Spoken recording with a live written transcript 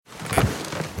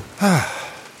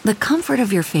The comfort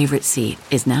of your favorite seat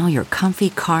is now your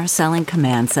comfy car selling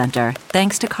command center,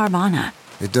 thanks to Carvana.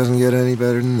 It doesn't get any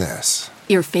better than this.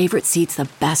 Your favorite seat's the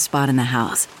best spot in the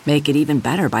house. Make it even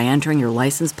better by entering your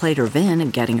license plate or VIN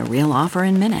and getting a real offer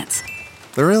in minutes.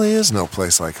 There really is no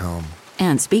place like home.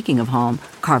 And speaking of home,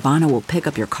 Carvana will pick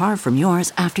up your car from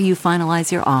yours after you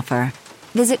finalize your offer.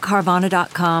 Visit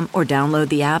Carvana.com or download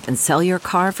the app and sell your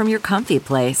car from your comfy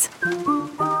place.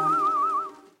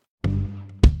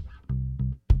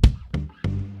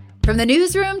 From the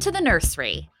newsroom to the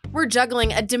nursery, we're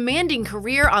juggling a demanding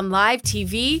career on live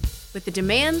TV with the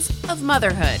demands of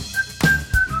motherhood.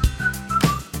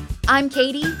 I'm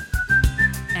Katie.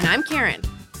 And I'm Karen.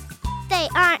 They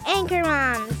are Anchor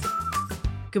Moms.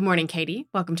 Good morning, Katie.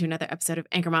 Welcome to another episode of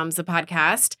Anchor Moms, the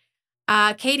podcast.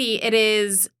 Katie, it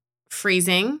is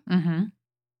freezing. Mm-hmm.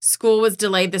 School was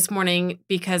delayed this morning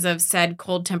because of said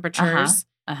cold temperatures.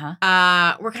 We're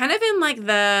kind of in like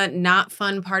the not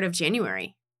fun part of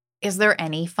January. Is there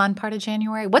any fun part of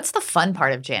January? What's the fun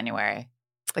part of January?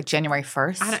 Like January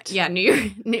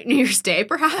 1st? New Year's Day,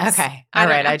 perhaps. Okay. All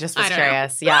right. I just was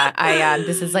curious. Yeah.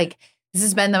 This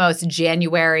has been the most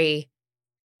January's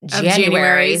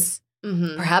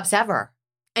perhaps ever.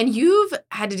 And you've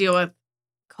had to deal with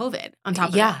COVID on top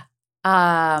of that.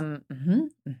 Yeah.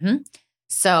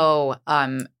 So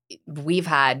we've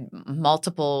had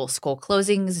multiple school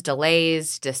closings,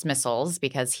 delays, dismissals,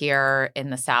 because here in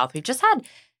the South, we've just had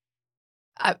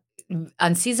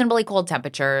unseasonably cold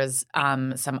temperatures,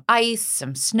 some ice,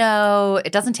 some snow.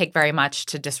 It doesn't take very much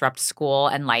to disrupt school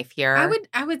and life here.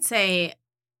 I would say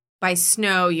by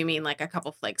snow, you mean like a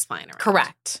couple flakes flying around.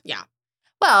 Correct. Yeah.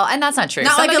 Well, and that's not true.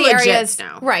 Not some like of a the legit areas,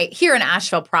 snow. Right, here in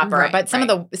Asheville proper, Right, but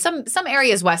some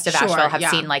areas west of Asheville have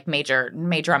seen like major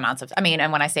amounts of.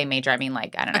 And when I say major, I mean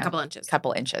like I don't know, a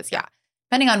couple inches. Yeah.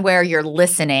 Depending on where you're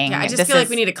listening. Yeah, I just feel like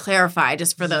we need to clarify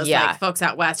just for those like folks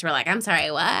out west who are like, I'm sorry,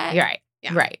 what? You're right.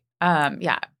 Yeah. Right.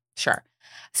 Sure.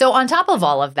 So on top of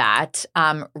all of that,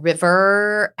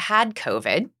 River had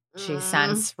COVID. She's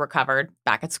since recovered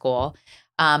back at school.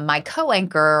 My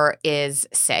co-anchor is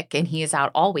sick and he is out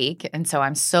all week. And so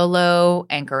I'm solo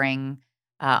anchoring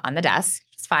on the desk.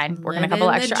 It's fine. Working a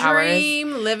couple extra hours.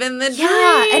 Living the dream.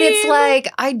 Yeah. And it's like,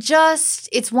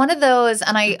 it's one of those,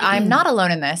 and I'm not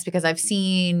alone in this because I've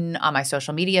seen on my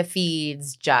social media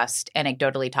feeds just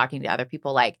anecdotally talking to other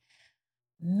people like,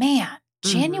 man,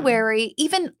 January,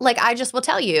 even like I just will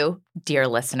tell you, dear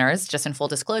listeners, just in full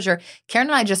disclosure, Karen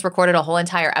and I just recorded a whole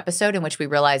entire episode in which we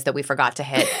realized that we forgot to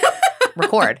hit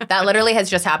record. That literally has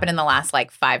just happened in the last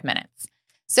like 5 minutes.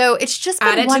 So it's just been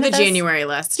add it one to of the those, January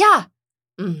list. Yeah.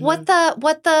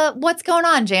 Mm-hmm. What's going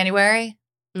on, January?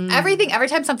 Everything, every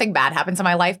time something bad happens in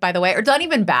my life, by the way, or not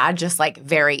even bad, just like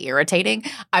very irritating,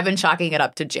 I've been chalking it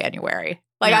up to January.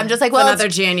 Like I'm just like, well, another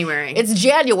January. It's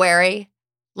January.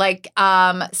 Like,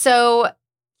 so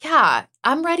yeah,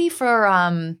 I'm ready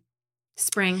for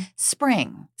spring,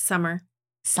 summer.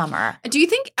 Do you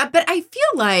think, but I feel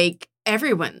like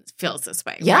everyone feels this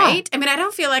way, right? I mean, I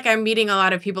don't feel like I'm meeting a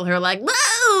lot of people who are like,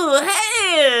 whoa,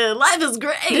 hey, life is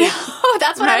great. No,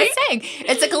 that's what I was saying.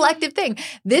 It's a collective thing.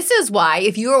 This is why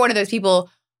if you are one of those people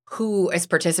who is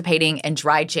participating in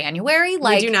dry January,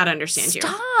 like, we do not understand you.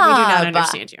 Stop. We do not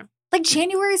understand you. Like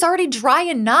January is already dry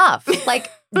enough.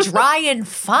 Like dry and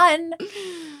fun.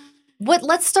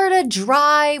 Let's start a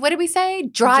dry, what did we say?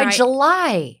 Dry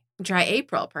July. Dry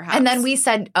April, perhaps. And then we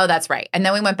said, oh, that's right. And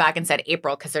then we went back and said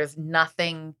April because there's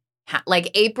nothing,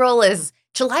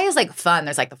 July is like fun.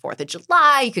 There's like the 4th of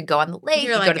July. You could go on the lake, you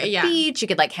could go to the beach, you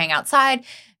could like hang outside.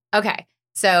 Okay.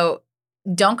 So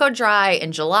don't go dry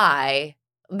in July.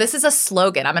 This is a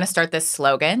slogan. I'm going to start this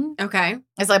slogan. Okay.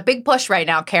 It's like a big push right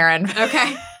now, Karen.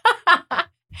 Okay. I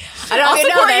don't know if you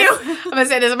know this. I'm going to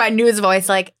say this in my news voice,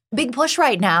 like big push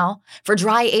right now for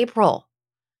dry April.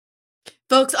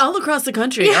 Folks all across the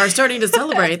country are starting to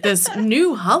celebrate this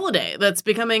new holiday that's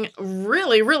becoming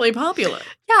really, really popular.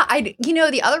 Yeah,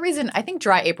 the other reason I think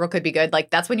dry April could be good, like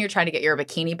that's when you're trying to get your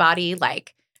bikini body,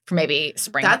 like for maybe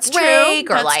spring break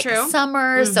or like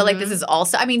summer. Mm-hmm. So like this is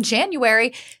also,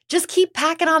 January, just keep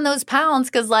packing on those pounds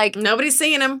because like nobody's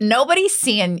seeing them. Nobody's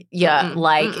seeing you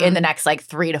in the next like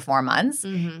 3 to 4 months.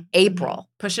 Mm-hmm. April.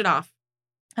 Push it off.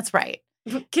 That's right.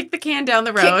 Kick the can down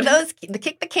the road.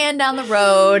 Kick the can down the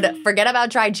road. Forget about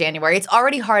dry January. It's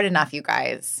already hard enough, you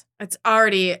guys. It's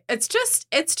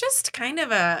just kind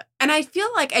of and I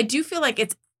do feel like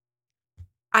it's,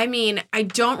 I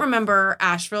don't remember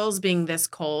Asheville being this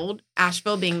cold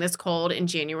in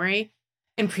January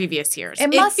in previous years.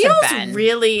 It must have been.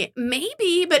 Really,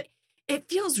 maybe, but it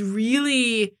feels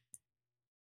really,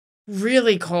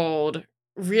 really cold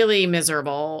really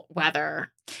miserable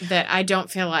weather that I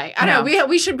don't feel like, I don't know,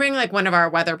 we should bring like one of our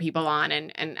weather people on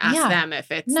and ask them if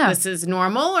this is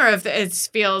normal or if it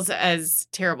feels as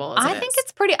terrible as I think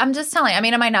it's pretty, I'm just telling you, I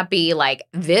mean, it might not be like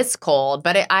this cold,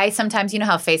 but I sometimes, you know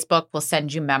how Facebook will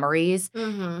send you memories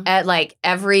at like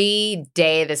every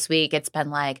day this week, it's been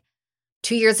like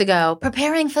 2 years ago,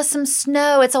 preparing for some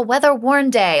snow. It's a weather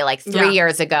worn day. Like 3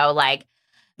 years ago, like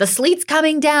the sleet's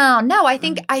coming down. No, I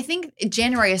think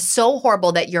January is so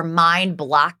horrible that your mind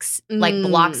blocks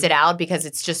it out because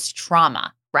it's just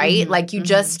trauma, right? Like you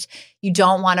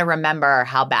don't want to remember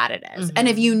how bad it is. And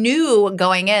if you knew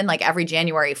going in like every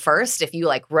January 1st, if you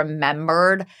like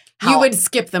remembered how— you would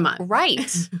skip the month.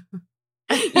 Right.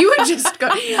 You would just go.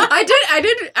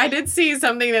 I did see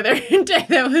something the other day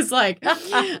that was like,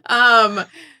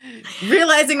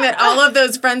 realizing that all of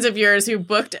those friends of yours who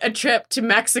booked a trip to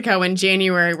Mexico in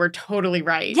January were totally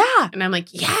right. Yeah. And I'm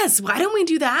like, yes, why don't we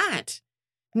do that?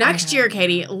 Next year,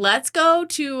 Katie, let's go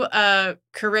to a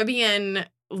Caribbean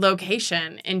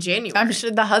location in January. I'm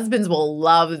sure the husbands will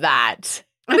love that.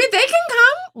 I mean, they can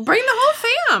come. Bring the whole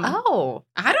fam. Oh.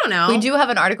 I don't know. We do have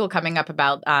an article coming up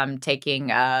about taking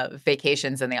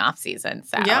vacations in the off season.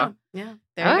 So yeah. There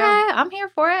you go. I'm here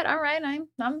for it. All right.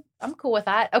 I'm cool with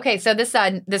that. Okay, so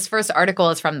this first article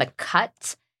is from The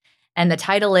Cut. And the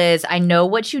title is, I know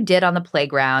what you did on the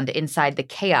playground inside the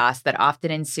chaos that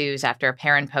often ensues after a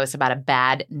parent posts about a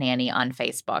bad nanny on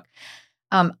Facebook.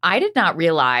 I did not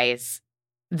realize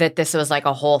that this was like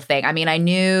a whole thing. I mean, I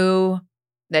knew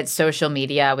that social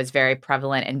media was very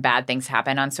prevalent and bad things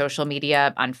happen on social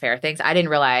media, unfair things. I didn't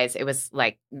realize it was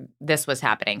like this was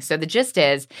happening. So the gist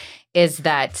is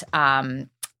that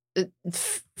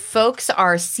folks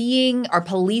are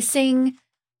policing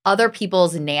other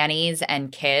people's nannies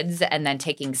and kids and then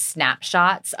taking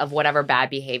snapshots of whatever bad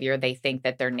behavior they think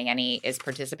that their nanny is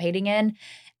participating in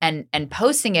and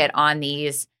posting it on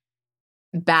these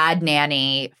bad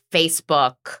nanny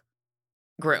Facebook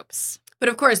groups. But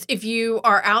of course, if you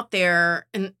are out there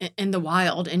in the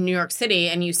wild in New York City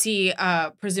and you see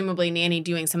presumably nanny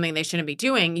doing something they shouldn't be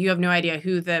doing, you have no idea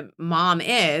who the mom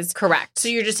is. Correct. So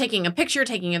you're just taking a picture,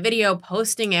 taking a video,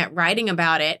 posting it, writing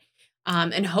about it,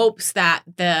 in hopes that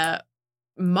the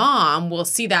mom will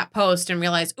see that post and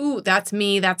realize, ooh, that's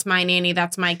me, that's my nanny,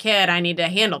 that's my kid, I need to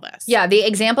handle this. Yeah, the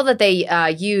example that they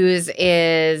use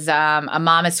is a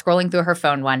mom is scrolling through her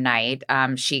phone one night.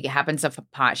 She happens to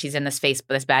she's in this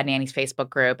bad nanny's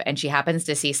Facebook group, and she happens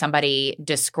to see somebody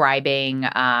describing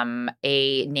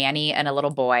a nanny and a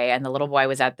little boy, and the little boy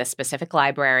was at this specific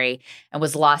library and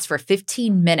was lost for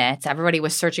 15 minutes. Everybody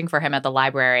was searching for him at the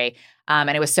library.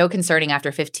 And it was so concerning.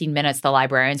 After 15 minutes, the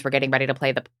librarians were getting ready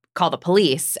to call the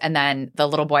police, and then the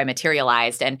little boy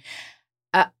materialized. And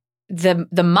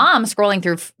the mom scrolling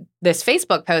through this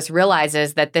Facebook post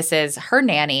realizes that this is her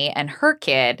nanny and her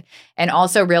kid, and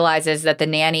also realizes that the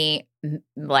nanny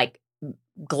like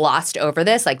glossed over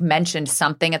this, like mentioned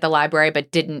something at the library,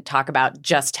 but didn't talk about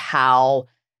just how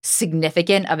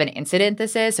significant of an incident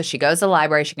this is. So she goes to the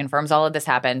library, she confirms all of this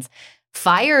happens,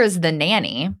 fires the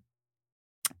nanny,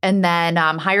 and then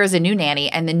hires a new nanny,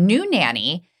 and the new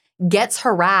nanny gets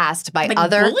harassed by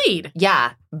bullied.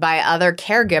 Yeah, by other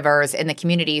caregivers in the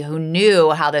community who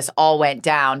knew how this all went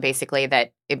down, basically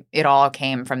that it all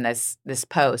came from this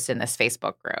post in this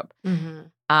Facebook group.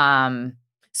 Mm-hmm.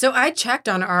 So I checked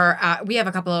on our, we have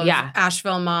a couple of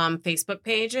Asheville Mom Facebook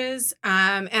pages,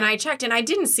 and I checked and I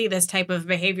didn't see this type of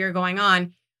behavior going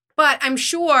on, but I'm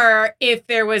sure if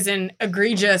there was an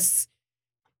egregious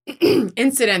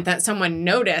incident that someone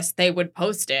noticed, they would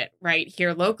post it right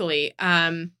here locally.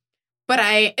 But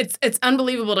it's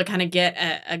unbelievable to kind of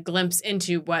get a glimpse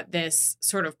into what this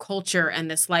sort of culture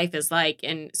and this life is like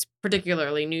in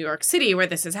particularly New York City, where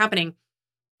this is happening.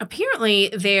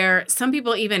 Apparently, some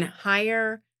people even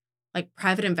hire like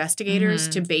private investigators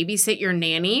to babysit your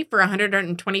nanny for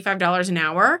 $125 an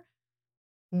hour.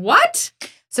 What?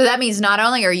 So that means not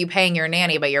only are you paying your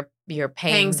nanny, but you're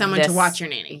paying someone to watch your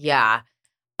nanny. Yeah.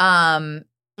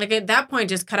 Like at that point,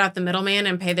 just cut out the middleman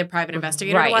and pay the private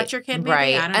investigator to watch your kid. Maybe?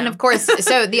 Right. I don't know. And of course,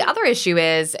 so the other issue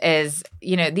is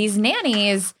these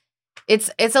nannies.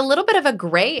 It's a little bit of a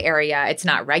gray area. It's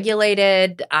not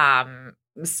regulated.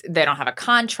 They don't have a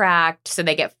contract, so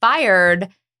they get fired,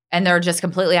 and they're just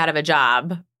completely out of a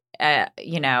job.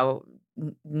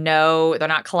 No, they're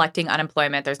not collecting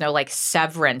unemployment. There's no like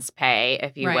severance pay,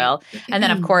 if you will. And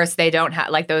then of course they don't have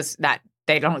like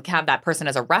they don't have that person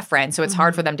as a reference, so it's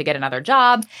hard for them to get another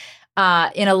job.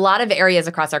 In a lot of areas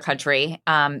across our country,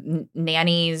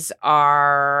 nannies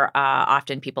are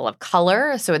often people of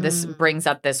color. So this brings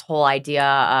up this whole idea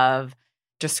of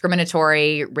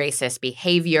discriminatory, racist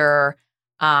behavior.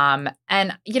 And,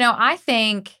 I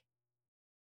think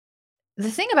the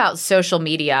thing about social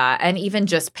media and even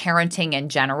just parenting in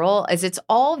general is it's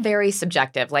all very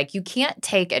subjective. Like you can't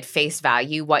take at face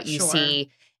value what you see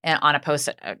on a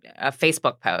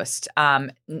Facebook post,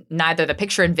 neither the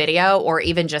picture and video or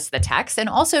even just the text. And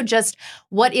also just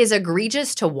what is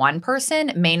egregious to one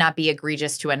person may not be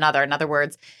egregious to another. In other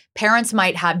words, parents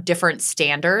might have different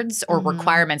standards or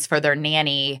requirements for their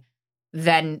nanny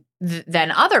than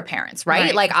other parents,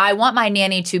 right? Like I want my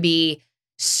nanny to be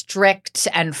strict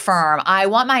and firm. I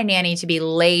want my nanny to be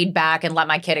laid back and let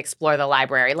my kid explore the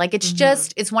library. Like it's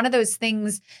just, it's one of those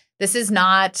things. This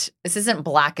isn't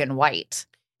black and white.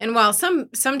 And while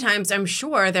sometimes I'm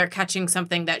sure they're catching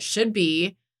something that should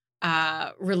be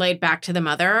relayed back to the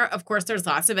mother, of course, there's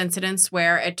lots of incidents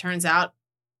where it turns out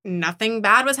nothing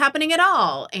bad was happening at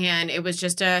all. And it was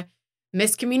just a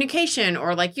miscommunication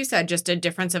or, like you said, just a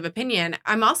difference of opinion.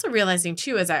 I'm also realizing,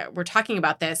 too, as we're talking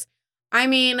about this, I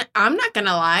mean, I'm not going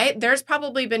to lie. There's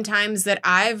probably been times that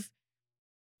I've,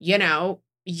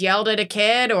 yelled at a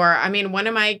kid or, one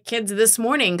of my kids this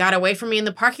morning got away from me in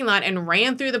the parking lot and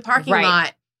ran through the parking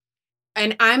lot.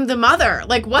 And I'm the mother.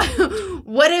 Like, what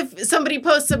if somebody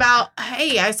posts about,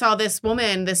 hey, I saw this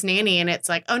woman, this nanny, and it's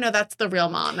like, oh, no, that's the real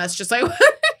mom. That's just like,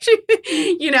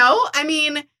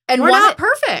 and we're not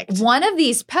perfect. One of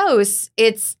these posts,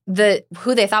 it's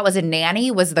who they thought was a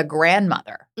nanny was the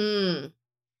grandmother.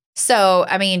 So,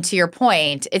 to your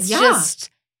point, it's just,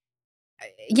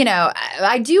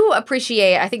 I do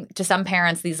appreciate, I think to some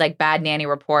parents, these like bad nanny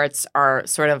reports are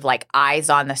sort of like eyes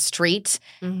on the street.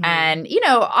 And,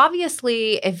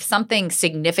 obviously if something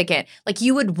significant, like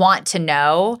you would want to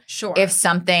know if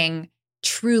something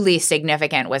truly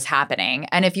significant was happening.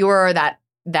 And if you're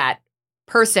that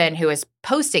person who is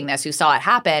posting this, who saw it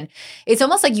happen, it's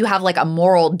almost like you have like a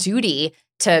moral duty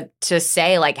to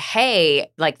say like,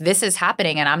 hey, like this is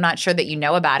happening and I'm not sure that you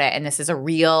know about it. And this is a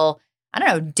real,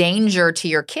 danger to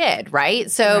your kid. Right.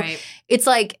 So it's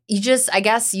like, I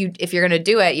guess if you're going to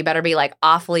do it, you better be like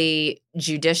awfully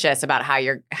judicious about how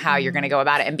you're going to go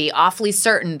about it and be awfully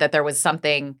certain that there was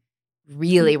something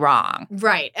really wrong.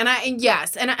 Right. And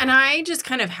I just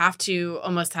kind of have to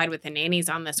almost side with the nannies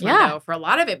on this one though, for a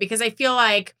lot of it, because I feel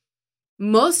like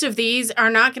most of these are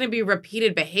not going to be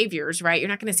repeated behaviors, right? You're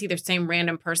not going to see the same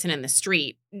random person in the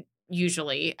street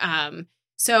usually.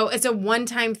 So it's a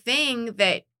one-time thing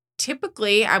that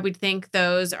typically I would think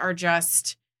those are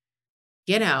just,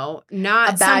 not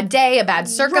a bad day, a bad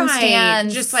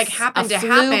circumstance, just like happened to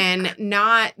happen.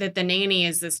 Not that the nanny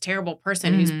is this terrible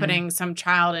person who's putting some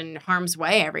child in harm's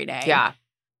way every day. Yeah.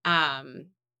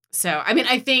 So,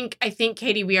 I think,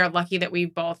 Katie, we are lucky that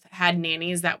we've both had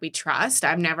nannies that we trust.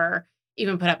 I've never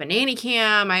even put up a nanny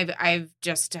cam. I've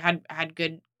just had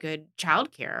good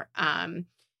childcare.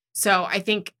 So I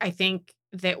think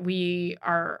that we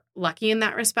are lucky in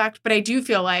that respect. But I do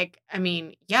feel like,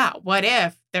 what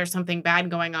if there's something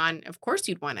bad going on? Of course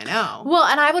you'd want to know. Well,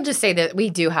 and I will just say that we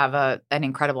do have an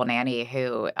incredible nanny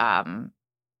who,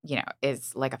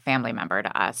 is like a family member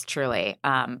to us, truly.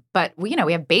 But we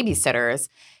have babysitters.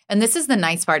 And this is the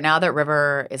nice part. Now that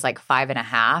River is like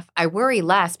 5.5, I worry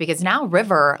less because now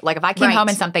River, like if I came home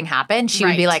and something happened, she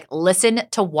would be like, listen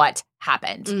to what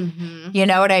happened. You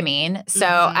know what I mean? So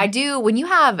I do, when you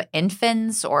have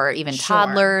infants or even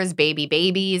toddlers,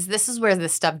 babies, this is where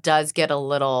this stuff does get a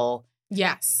little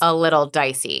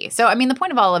dicey. So, the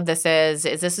point of all of this is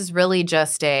this is really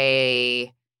just this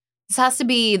has to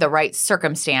be the right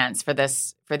circumstance for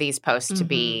these posts to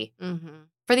be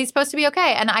for these posts to be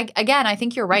okay. And I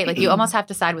think you're right. Like you almost have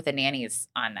to side with the nannies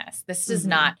on this. This is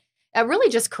not, it really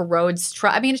just corrodes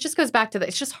trust. It just goes back to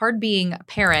it's just hard being a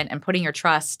parent and putting your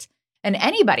trust in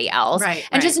anybody else.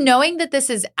 And just knowing that this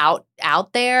is out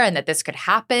there and that this could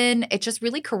happen, it just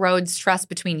really corrodes trust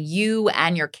between you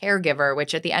and your caregiver,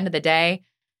 which at the end of the day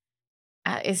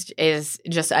is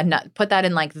just put that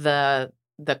in like the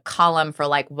column for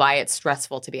like why it's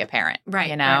stressful to be a parent.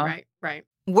 Right.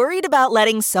 Worried about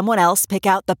letting someone else pick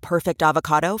out the perfect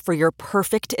avocado for your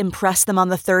perfect impress them on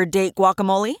the third date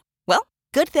guacamole? Well,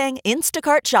 good thing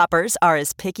Instacart shoppers are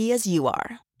as picky as you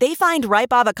are. They find ripe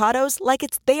avocados like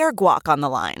it's their guac on the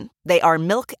line. They are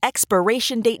milk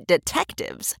expiration date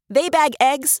detectives. They bag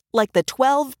eggs like the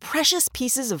 12 precious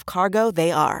pieces of cargo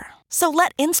they are. So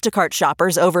let Instacart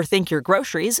shoppers overthink your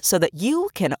groceries so that you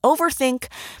can overthink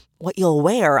what you'll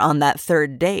wear on that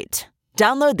third date.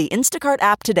 Download the Instacart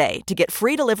app today to get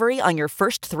free delivery on your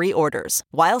first 3 orders,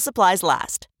 while supplies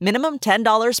last. Minimum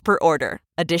 $10 per order.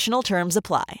 Additional terms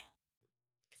apply.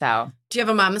 So, do you have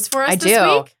a mums for us I this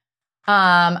do. week?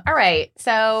 All right.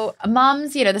 So,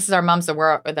 mums, this is our mums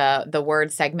the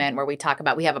word segment where we talk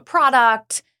about we have a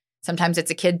product Sometimes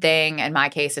it's a kid thing. In my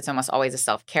case, it's almost always a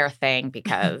self-care thing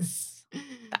because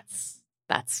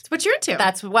that's what you're into.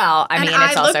 That's it's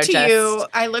also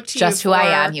I look to just you who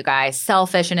I am, you guys.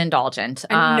 Selfish and indulgent.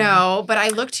 No, but I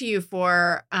look to you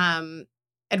for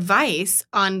advice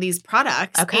on these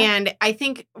products. Okay. And I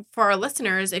think for our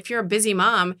listeners, if you're a busy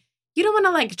mom, you don't want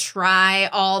to like try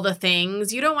all the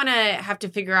things. You don't want to have to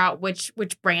figure out which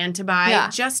brand to buy. Yeah.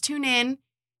 Just tune in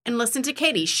and listen to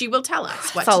Katie. She will tell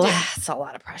us what to do. It's a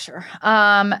lot of pressure.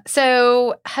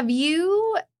 So have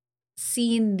you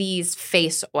seen these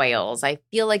face oils? I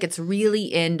feel like it's really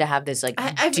in to have this like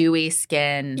dewy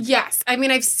skin. Yes. I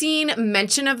mean, I've seen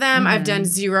mention of them. I've done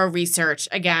zero research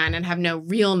again and have no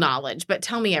real knowledge, but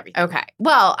tell me everything. Okay.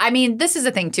 Well, I mean, this is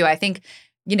the thing too. I think,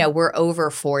 we're over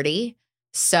 40.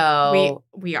 So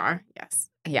we are. Yes.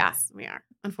 Yeah. Yes, we are.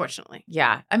 Unfortunately.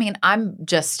 Yeah. I mean, I'm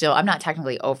not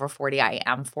technically over 40. I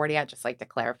am 40. I just like to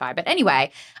clarify. But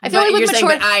anyway, I feel like with you're saying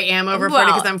mature, that I am over 40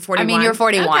 because I'm 41. I mean, you're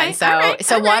 41. Okay, so all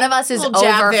right. One of us is Little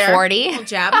jab over there. 40. Little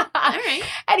jab. All right.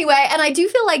 Anyway, and I do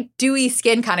feel like dewy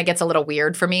skin kind of gets a little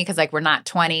weird for me because like we're not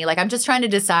 20. Like I'm just trying to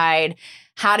decide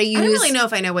how to use. I don't really know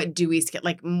if I know what dewy skin,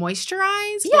 like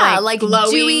moisturized? Yeah, like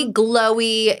glowy? dewy,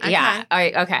 glowy. Okay. Yeah. All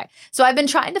right. Okay. So I've been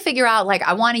trying to figure out like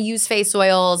I want to use face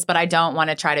oils, but I don't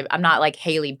want to I'm not like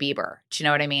Hailey Bieber. Do you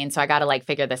know what I mean? So I got to like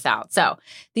figure this out. So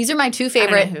these are my two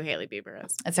favorite. I don't know who Hailey Bieber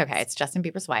is. It's okay. It's Justin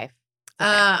Bieber's wife.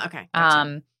 Okay.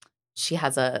 Gotcha. She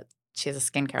has a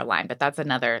skincare line, but that's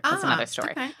another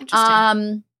story. Okay.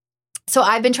 Interesting. So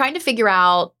I've been trying to figure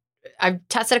out. I've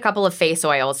tested a couple of face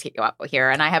oils here,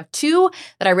 and I have two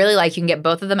that I really like. You can get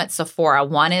both of them at Sephora.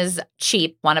 One is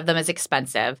cheap. One of them is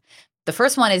expensive. The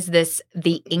first one is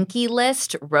the Inky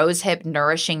List Rosehip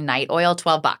Nourishing Night Oil,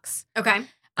 $12. Okay.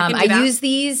 I use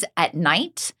these at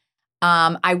night.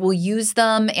 I will use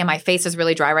them, and my face is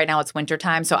really dry right now. It's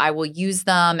wintertime, so I will use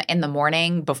them in the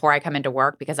morning before I come into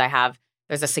work because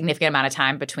there's a significant amount of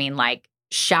time between like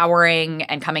showering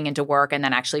and coming into work and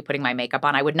then actually putting my makeup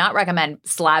on. I would not recommend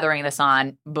slathering this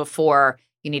on before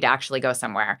you need to actually go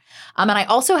somewhere. And I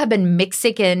also have been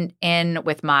mixing in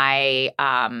with my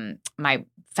my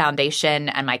foundation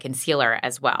and my concealer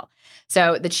as well.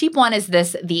 So the cheap one is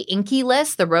the Inky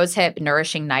List, the Rosehip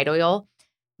Nourishing Night Oil.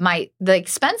 The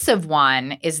expensive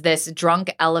one is this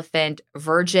Drunk Elephant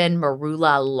Virgin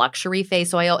Marula Luxury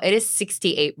Face Oil. It is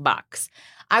 $68.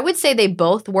 I would say they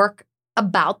both work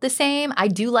about the same. I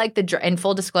do like in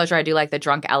full disclosure, I do like the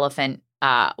Drunk Elephant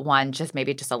one, just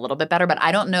a little bit better, but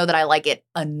I don't know that I like it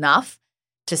enough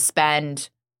to spend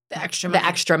the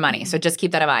extra money. So just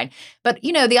keep that in mind. But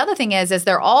the other thing is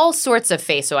there are all sorts of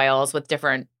face oils with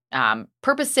different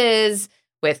purposes,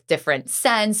 with different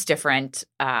scents, different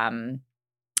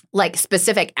like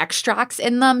specific extracts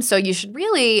in them. So you should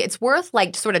it's worth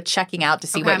like sort of checking out to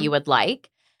see what you would like.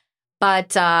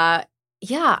 But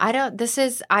yeah, this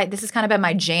is kind of been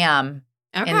my jam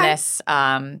in this.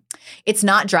 It's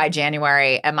not dry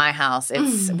January at my house.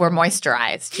 We're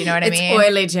moisturized. You know what I mean? It's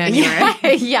oily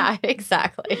January. Yeah,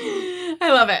 exactly.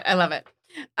 I love it.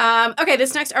 Okay,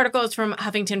 this next article is from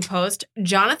Huffington Post.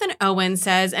 Jonathan Owen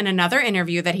says in another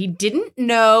interview that he didn't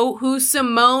know who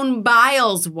Simone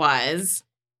Biles was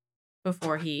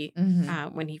before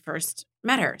when he first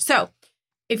met her. So,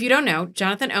 if you don't know,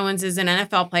 Jonathan Owens is an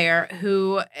NFL player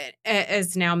who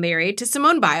is now married to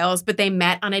Simone Biles, but they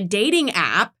met on a dating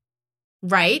app,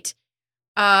 right?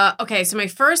 Okay, so my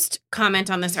first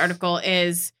comment on this article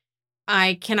is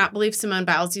I cannot believe Simone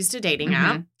Biles used a dating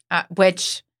app.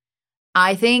 Which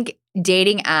I think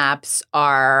dating apps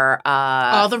are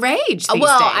all the rage these days.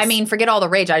 I mean, forget all the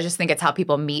rage. I just think it's how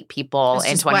people meet people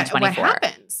in 2024. What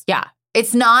happens? Yeah.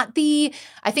 It's not I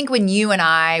think when you and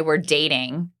I were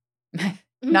dating,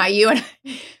 not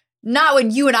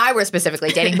when you and I were specifically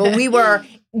dating, but we were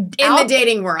in the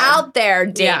dating world. Out there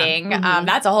dating. Yeah.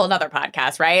 That's a whole nother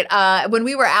podcast, right? When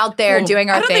we were out there doing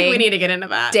our thing. I don't think we need to get into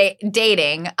that.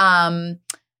 Dating.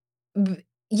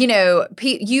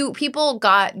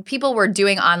 People were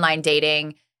doing online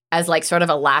dating as like sort of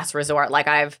a last resort. Like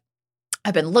I've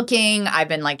been looking, I've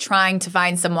been like trying to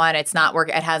find someone. It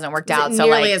hasn't worked out. So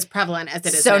nearly as prevalent as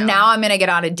it is So now I'm going to get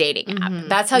on a dating app.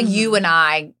 That's how you and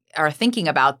I are thinking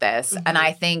about this. And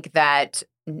I think that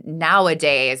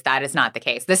nowadays that is not the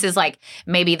case. This is like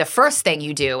maybe the first thing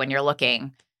you do when you're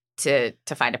looking to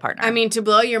find a partner. I mean, to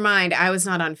blow your mind, I was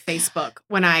not on Facebook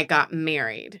when I got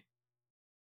married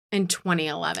in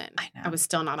 2011. I know. I was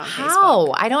still not on Facebook.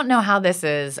 How? I don't know how this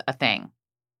is a thing.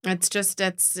 It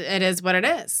is what it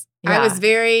is. Yeah. I was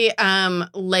very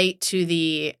late to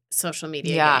the social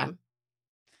media game.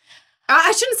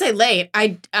 I shouldn't say late.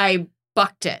 I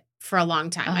bucked it for a long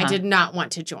time. I did not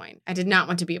want to join. I did not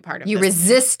want to be a part of You this.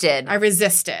 resisted. I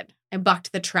resisted. I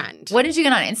bucked the trend. What did you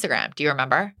get on Instagram? Do you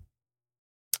remember?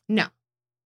 No.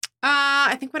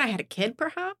 I think when I had a kid,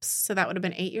 perhaps. So that would have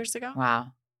been 8 years ago.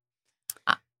 Wow.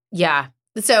 Yeah.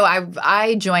 So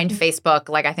I joined Facebook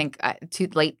like I think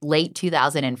late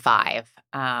 2005.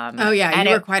 Oh yeah, and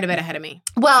you were quite a bit ahead of me.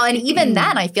 Well, and even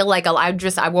then, I feel like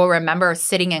I will remember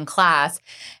sitting in class,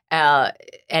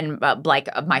 and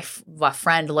my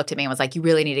friend looked at me and was like, "You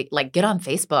really need to like get on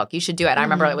Facebook. You should do it." I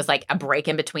remember it was like a break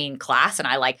in between class, and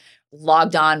I like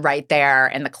logged on right there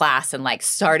in the class and like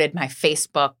started my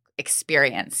Facebook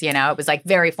experience. You know, it was like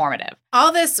very formative.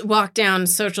 All this walk down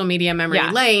social media memory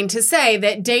lane to say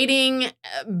that dating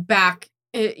back,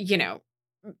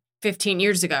 15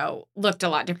 years ago looked a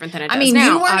lot different than it does now.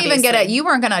 You weren't obviously. You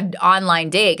weren't going to online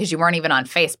date because you weren't even on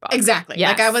Facebook. Exactly.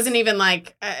 Yes. Like I wasn't even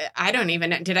like, I don't even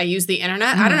know. Did I use the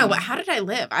internet? I don't know. How did I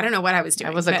live? I don't know what I was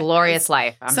doing. It was a glorious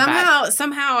life. Somehow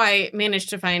I managed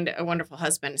to find a wonderful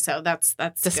husband. So that's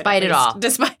despite it all.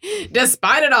 Despite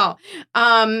it all.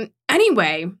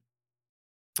 Anyway,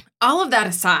 all of that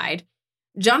aside,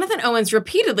 Jonathan Owens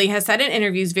repeatedly has said in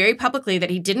interviews very publicly that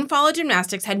he didn't follow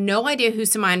gymnastics, had no idea who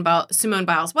Simone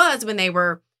Biles was when they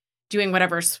were doing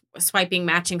whatever swiping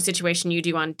matching situation you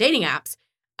do on dating apps.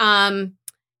 And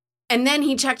then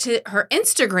he checked her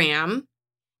Instagram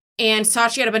and saw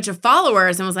she had a bunch of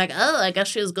followers and was like, oh, I guess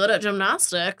she was good at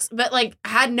gymnastics. But like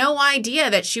had no idea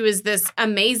that she was this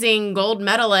amazing gold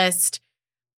medalist,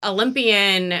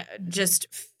 Olympian, just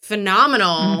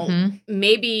phenomenal,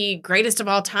 maybe greatest of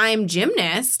all time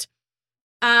gymnast.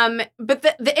 But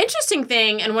the interesting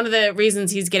thing, and one of the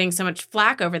reasons he's getting so much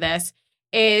flack over this,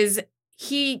 is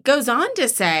he goes on to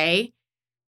say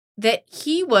that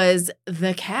he was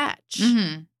the catch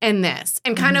in this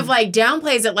and kind of like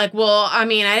downplays it like, well, I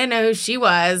mean, I didn't know who she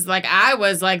was. Like I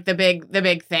was like the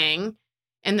big thing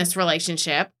in this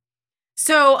relationship.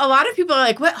 So a lot of people are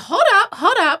like, what?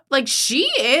 Hold up. Like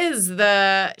she's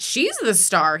the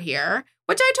star here,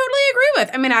 which I totally agree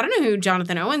with. I mean, I don't know who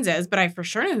Jonathan Owens is, but I for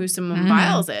sure know who Simone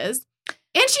Biles is.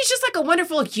 And she's just like a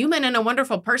wonderful human and a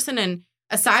wonderful person. And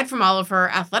aside from all of her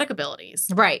athletic abilities.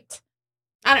 Right.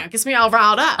 I don't know. It gets me all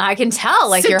riled up. I can tell.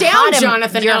 Like Sit you're down, hot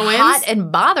Jonathan you're Owens. hot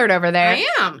and bothered over there. I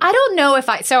am. I don't know if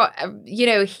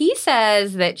he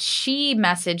says that she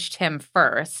messaged him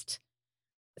first.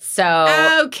 So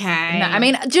okay, no, I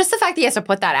mean, just the fact that he has to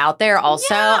put that out there.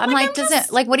 Also, Yeah, I'm like,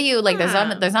 what do you like?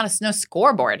 There's no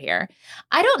scoreboard here.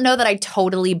 I don't know that I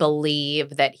totally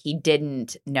believe that he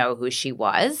didn't know who she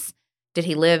was. Did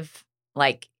he live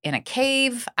like in a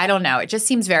cave? I don't know. It just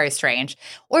seems very strange.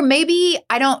 Or maybe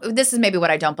this is maybe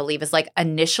what I don't believe is like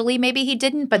initially maybe he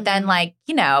didn't, but then like,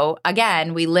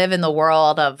 again, we live in the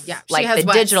world of like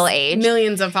the digital age.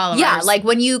 Millions of followers. Yeah. Like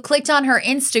when you clicked on her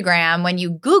Instagram, when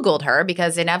you Googled her,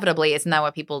 because inevitably isn't that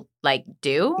what people like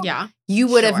do? Yeah. You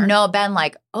would have been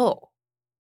like, oh,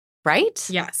 right?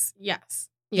 Yes.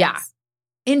 Yeah.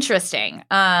 Interesting.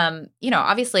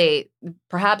 Obviously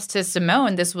perhaps to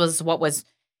Simone, this was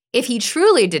if he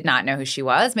truly did not know who she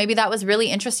was, maybe that was really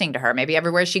interesting to her. Maybe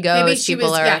everywhere she goes, she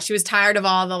was tired of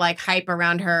all the like hype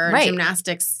around her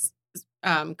gymnastics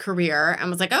career and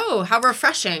was like, oh, how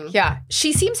refreshing. Yeah.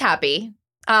 She seems happy.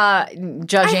 Judging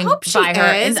by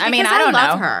her, I don't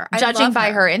know. Her. Judging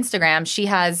by her Instagram, she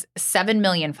has 7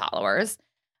 million followers.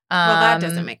 Well, that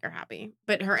doesn't make her happy,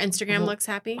 but her Instagram looks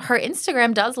happy. Her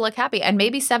Instagram does look happy, and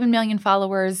maybe 7 million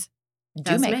followers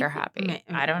do make her happy.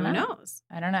 I don't know. Who knows?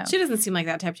 I don't know. She doesn't seem like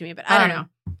that type to me, but I don't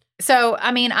know. So,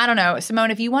 I mean, I don't know.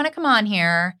 Simone, if you want to come on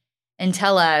here and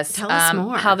tell us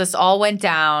more. How this all went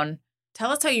down.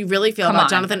 Tell us how you really feel about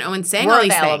Jonathan Owens saying all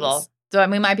these things. So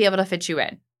we might be able to fit you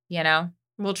in,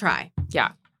 We'll try.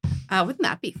 Yeah. Wouldn't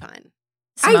that be fun?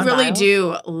 Simone I really Biles?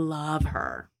 do love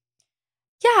her.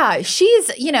 Yeah, she's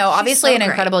obviously so an great.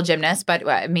 incredible gymnast, but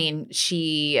I mean,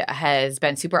 she has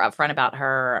been super upfront about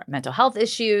her mental health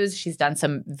issues. She's done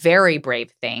some very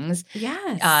brave things.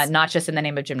 Yes. Not just in the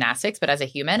name of gymnastics, but as a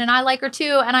human. And I like her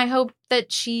too. And I hope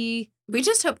that we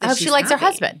just hope that she likes her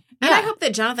husband. And I hope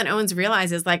that Jonathan Owens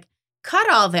realizes, like, cut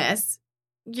all this.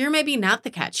 You're maybe not the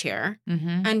catch here.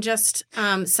 And just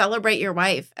celebrate your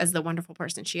wife as the wonderful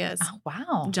person she is. Oh,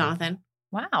 wow. Jonathan.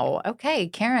 Wow. Okay,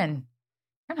 Karen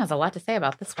has a lot to say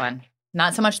about this one.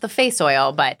 Not so much the face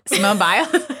oil, but Simone Biles.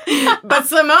 But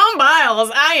Simone Biles,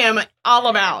 I am all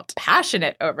about.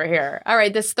 Passionate over here. All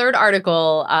right, this third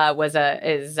article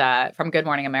is from Good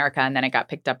Morning America, and then it got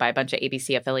picked up by a bunch of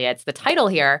ABC affiliates. The title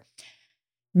here,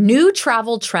 New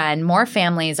travel trend, more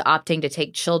families opting to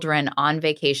take children on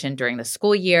vacation during the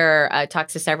school year.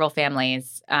 Talked to several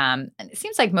families. And it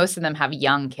seems like most of them have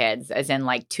young kids, as in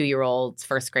like 2-year-olds,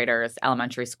 first graders,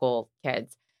 elementary school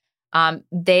kids.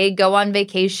 They go on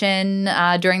vacation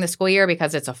during the school year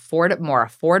because it's more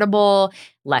affordable,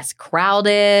 less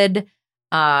crowded,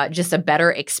 just a better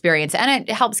experience. And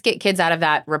it helps get kids out of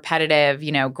that repetitive,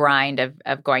 grind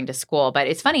of going to school. But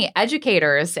it's funny,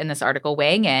 educators in this article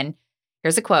weighing in,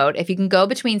 here's a quote. If you can go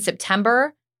between here's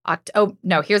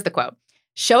the quote.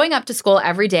 Showing up to school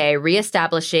every day,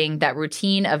 reestablishing that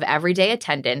routine of everyday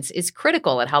attendance is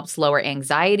critical. It helps lower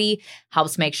anxiety,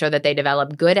 helps make sure that they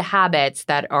develop good habits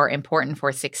that are important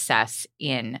for success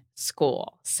in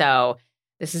school. So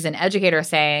this is an educator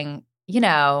saying,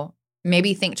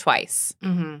 maybe think twice.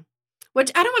 Mm-hmm.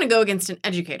 Which I don't want to go against an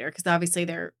educator because obviously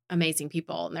they're amazing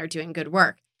people and they're doing good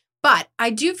work. But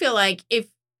I do feel like we're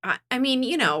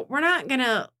not going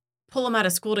to pull them out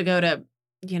of school to go to,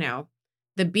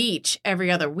 the beach every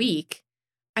other week.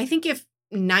 I think if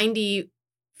 95%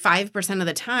 of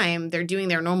the time they're doing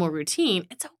their normal routine,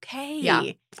 it's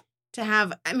okay to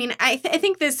have. I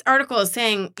think this article is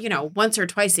saying, once or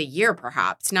twice a year,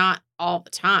 perhaps, not all the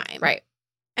time. Right.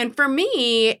 And for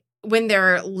me, when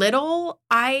they're little,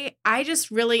 I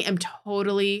just really am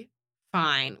totally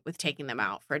fine with taking them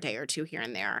out for a day or two here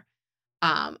and there.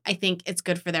 I think it's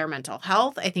good for their mental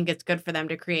health. I think it's good for them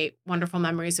to create wonderful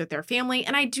memories with their family.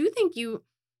 And I do think you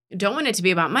don't want it to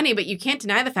be about money, but you can't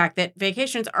deny the fact that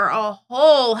vacations are a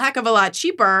whole heck of a lot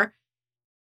cheaper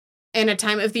in a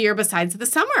time of the year besides the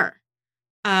summer.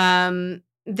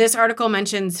 This article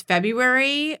mentions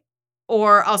February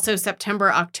or also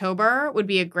September, October would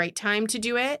be a great time to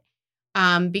do it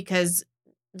because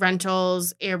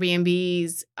rentals,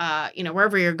 Airbnbs,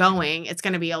 wherever you're going, it's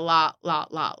going to be a lot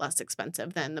less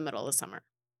expensive than the middle of summer.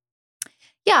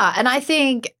 Yeah. And I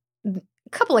think a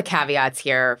couple of caveats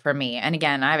here for me. And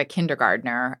again, I have a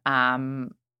kindergartner.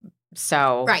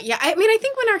 So. Right. Yeah. I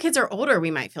think when our kids are older,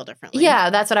 we might feel differently. Yeah.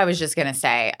 That's what I was just going to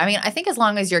say. I think as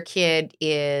long as your kid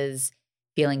is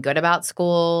feeling good about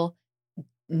school,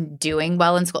 doing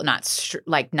well in school, not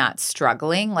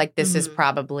struggling, like this is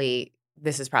probably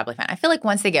fine. I feel like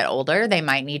once they get older, they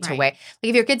might need to wait. Like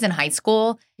if your kid's in high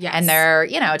school and they're,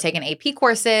 taking AP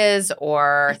courses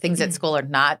or things at school are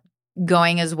not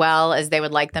going as well as they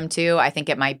would like them to, I think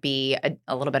it might be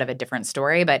a little bit of a different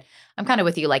story. But I'm kind of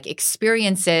with you, like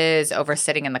experiences over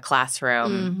sitting in the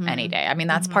classroom any day.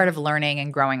 That's part of learning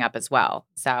and growing up as well.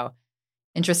 So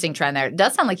interesting trend there. It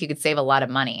does sound like you could save a lot of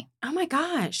money. Oh my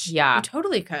gosh. Yeah. You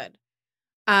totally could.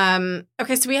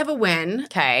 Okay, so we have a win.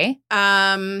 Okay.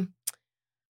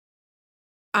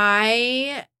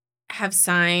 I have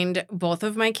signed both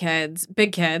of my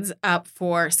big kids, up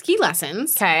for ski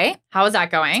lessons. Okay. How is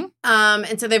that going?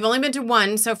 And so they've only been to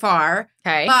one so far.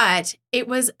 Okay. But it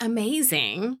was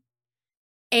amazing.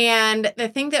 And the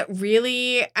thing that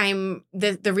really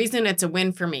the reason it's a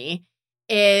win for me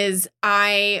is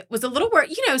I was a little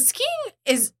worried. Skiing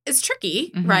is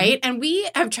tricky, right? And we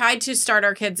have tried to start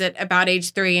our kids at about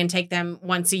age 3 and take them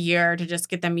once a year to just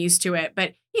get them used to it.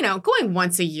 But, going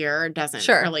once a year doesn't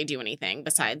really do anything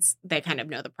besides they kind of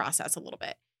know the process a little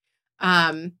bit.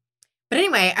 But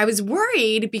anyway, I was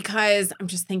worried because I'm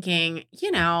just thinking,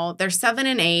 they're 7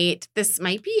 and 8. This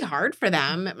might be hard for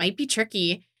them. It might be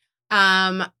tricky.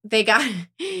 They got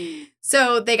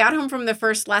home from the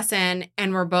first lesson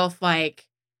and were both like,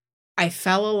 I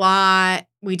fell a lot.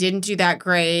 We didn't do that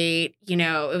great.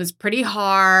 It was pretty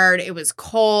hard. It was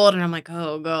cold. And I'm like,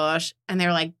 oh gosh. And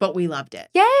they're like, but we loved it.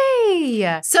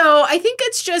 Yay. So I think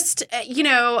it's just,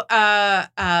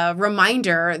 a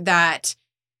reminder that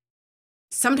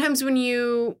sometimes when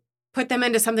you put them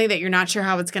into something that you're not sure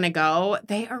how it's going to go,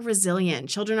 they are resilient.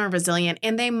 Children are resilient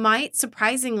and they might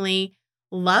surprisingly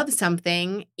love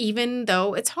something even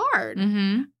though it's hard.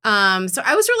 So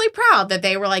I was really proud that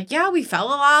they were like, yeah, we fell a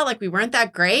lot, like we weren't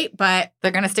that great, but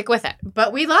they're going to stick with it.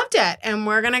 But we loved it and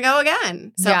we're going to go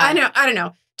again. So I don't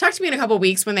know. Talk to me in a couple of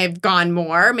weeks when they've gone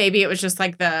more. Maybe it was just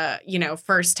like the,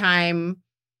 first time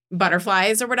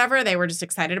butterflies or whatever. They were just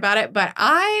excited about it, but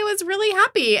I was really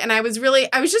happy and I was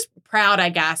just proud, I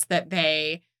guess, that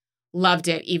they loved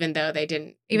it, even though they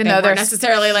weren't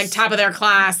necessarily like top of their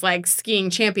class, like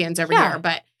skiing champions over here.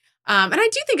 But, and I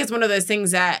do think it's one of those things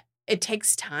that it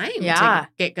takes time to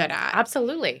get good at.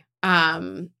 Absolutely.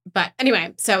 But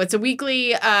anyway, so it's a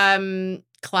weekly,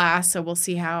 class. So we'll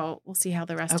see how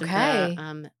the rest of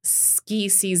the, ski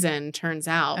season turns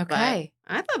out. Okay.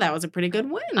 But I thought that was a pretty good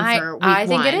win for week I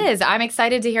think one. it is. I'm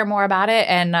excited to hear more about it.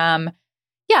 And,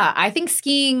 I think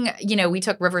skiing, we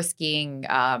took river skiing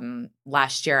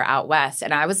last year out west.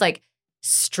 And I was like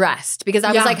stressed because I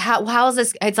was Yeah. like, how is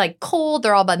this? It's like cold.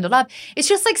 They're all bundled up. It's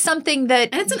just like something that.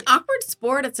 And it's an awkward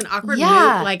sport. It's an awkward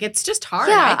Yeah. move. Like, it's just hard.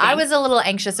 Yeah, I I was a little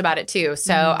anxious about it too.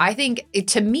 So I think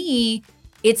to me,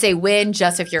 it's a win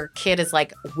just if your kid is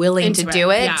like willing Into to do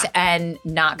it, it yeah. and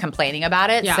not complaining about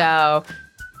it. Yeah. So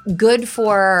good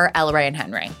for Ella Ray and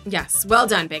Henry. Yes. Well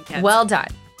done, big kids. Well done.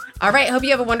 All right. Hope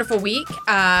you have a wonderful week.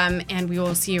 And we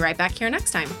will see you right back here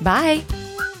next time. Bye.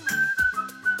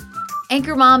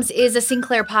 Anchor Moms is a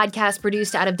Sinclair podcast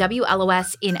produced out of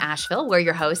WLOS in Asheville. We're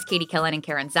your hosts, Katie Killen and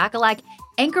Karen Zakalek.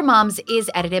 Anchor Moms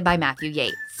is edited by Matthew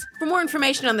Yates. For more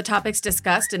information on the topics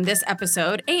discussed in this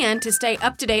episode and to stay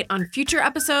up to date on future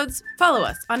episodes, follow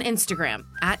us on Instagram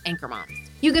 @AnchorMoms.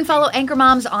 You can follow Anchor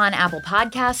Moms on Apple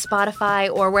Podcasts,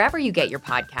 Spotify, or wherever you get your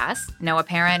podcasts. Know a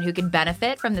parent who could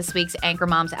benefit from this week's Anchor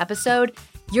Moms episode?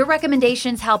 Your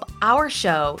recommendations help our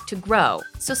show to grow,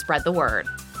 so spread the word.